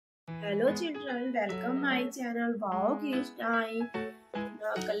Hello children, welcome my channel. Wow, Kidz time.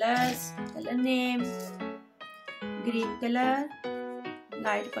 Now colors, color name: green color,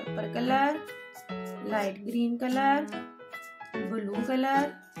 light purple color, light green color, blue color,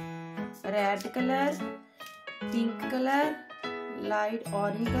 red color, pink color, light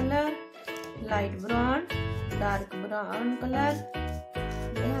orange color, light brown, dark brown color.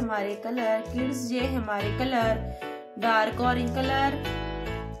 ये हमारे colour kids, ये हमारे colour dark orange colour,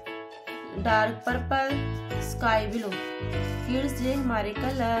 dark purple, sky blue. Kids ये हमारे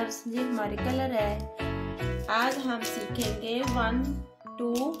colours, ये हमारे colour है। आज हम सीखेंगे 1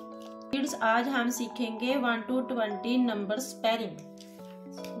 to किड्स आज हम सीखेंगे 1 to 20 नंबर स्पेलिंग।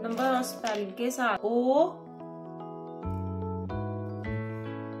 नंबर और स्पेलिंग के साथ O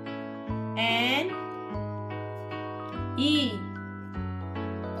N E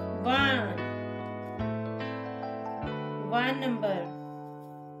 1 number,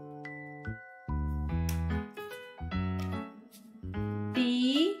 T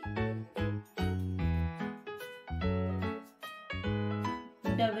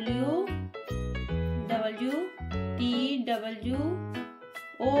W T W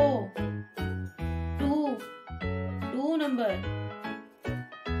O 2 number,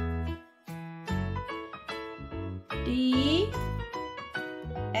 T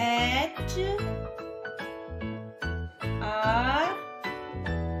H R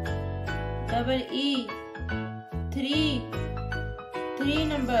double E 3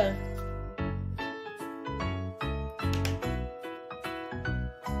 number,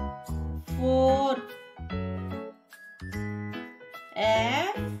 4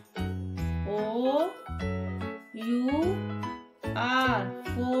 F O U R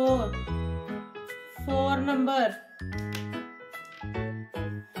 4 number,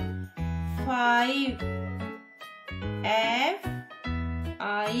 5 F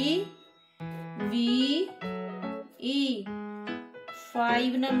I V E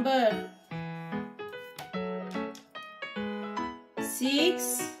 5 number,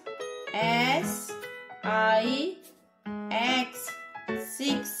 6 S I X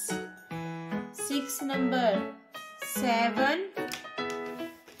 6 number, 7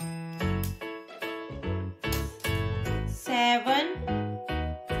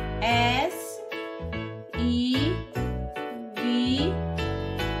 S E V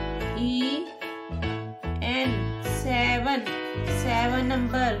E N 7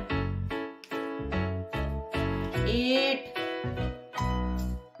 number, 8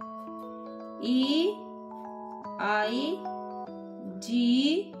 E I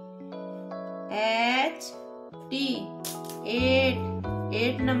G H T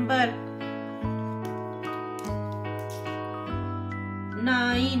 8 number,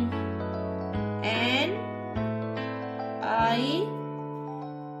 9 N I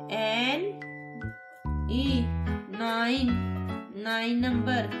N E 9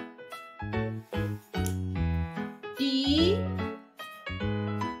 number, T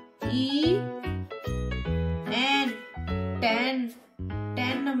E N 10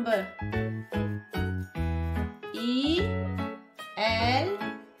 number, E L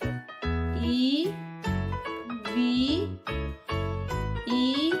E V E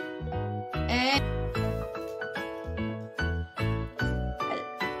N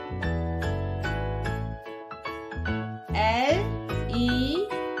L E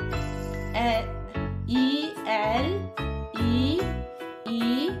L E L E E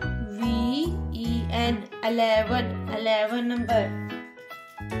V E N 11 number,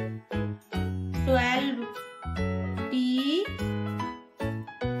 12 T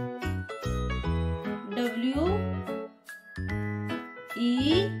W E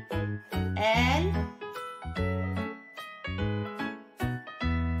L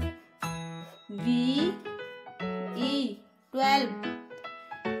V E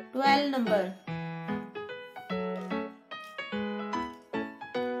 12 number,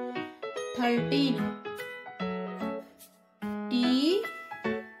 13 T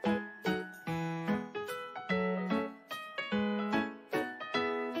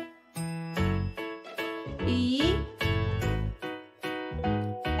T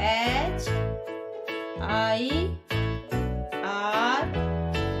H I R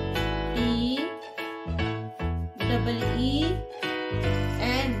T double E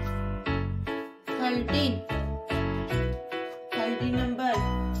N 13 number,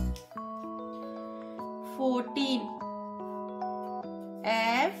 14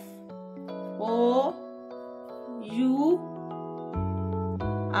 F O U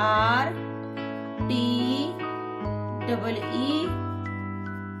R T double E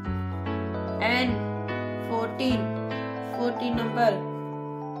N 14 number,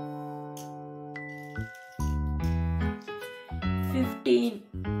 15.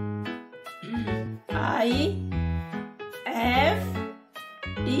 I F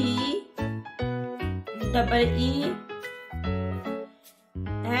T double E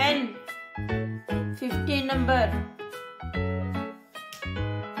N. 15 number.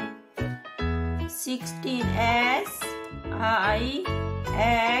 16. S I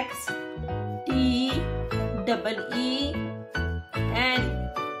X T double E N.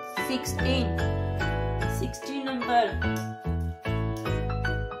 16. 16 number.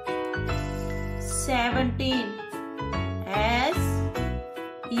 17. S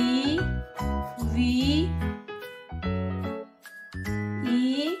E V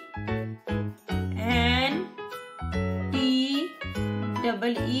E N T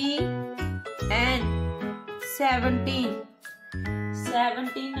double E N. 17.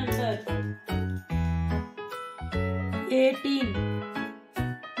 17 number. 18.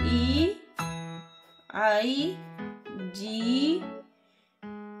 E I G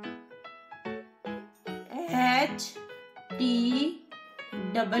H T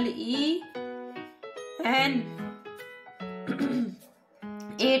double E N.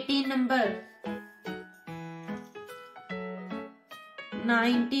 18 number.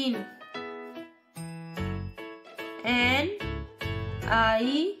 19. N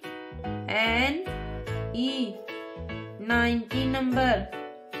I N E. 19 number.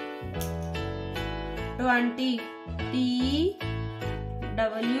 20. T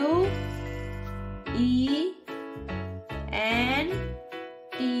W E N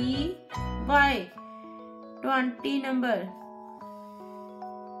T Y. 20 number.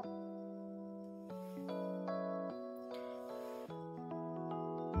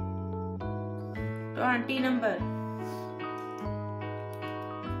 20 number.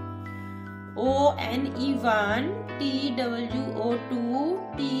 O N E 1, T W O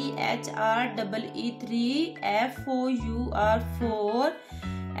 2, T H R double E 3, F O U R 4,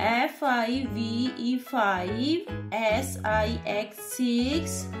 F I V E 5, S I X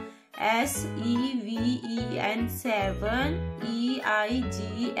 6, S E V E N 7, E I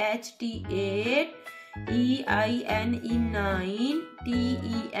G H T 8, E I N E 9, T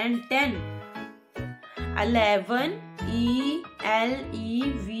E N 10. 11. E L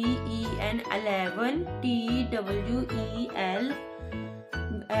E V E N 11, T W E L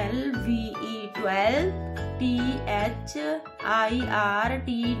L V E 12, T H I R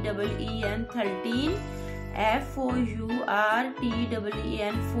T W E N 13, F O U R T W E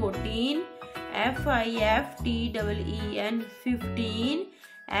N 14, F I F T W E N 15,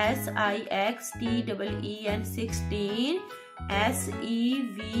 S I X T W E N 16, S E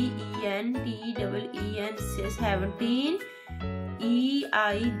V E N T W E N 17, E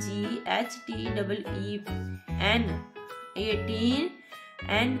I G H T W E N 18,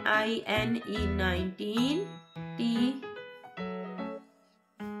 N I N E 19, T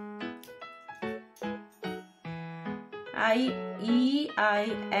I E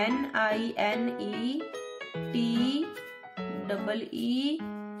I N E T double E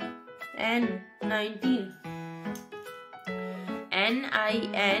N 19, N I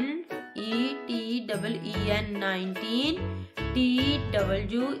N E T double E N 19, T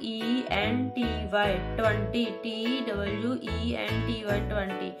W E N T Y 20, T W E N T Y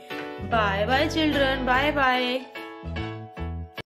 20. Bye bye children, bye bye.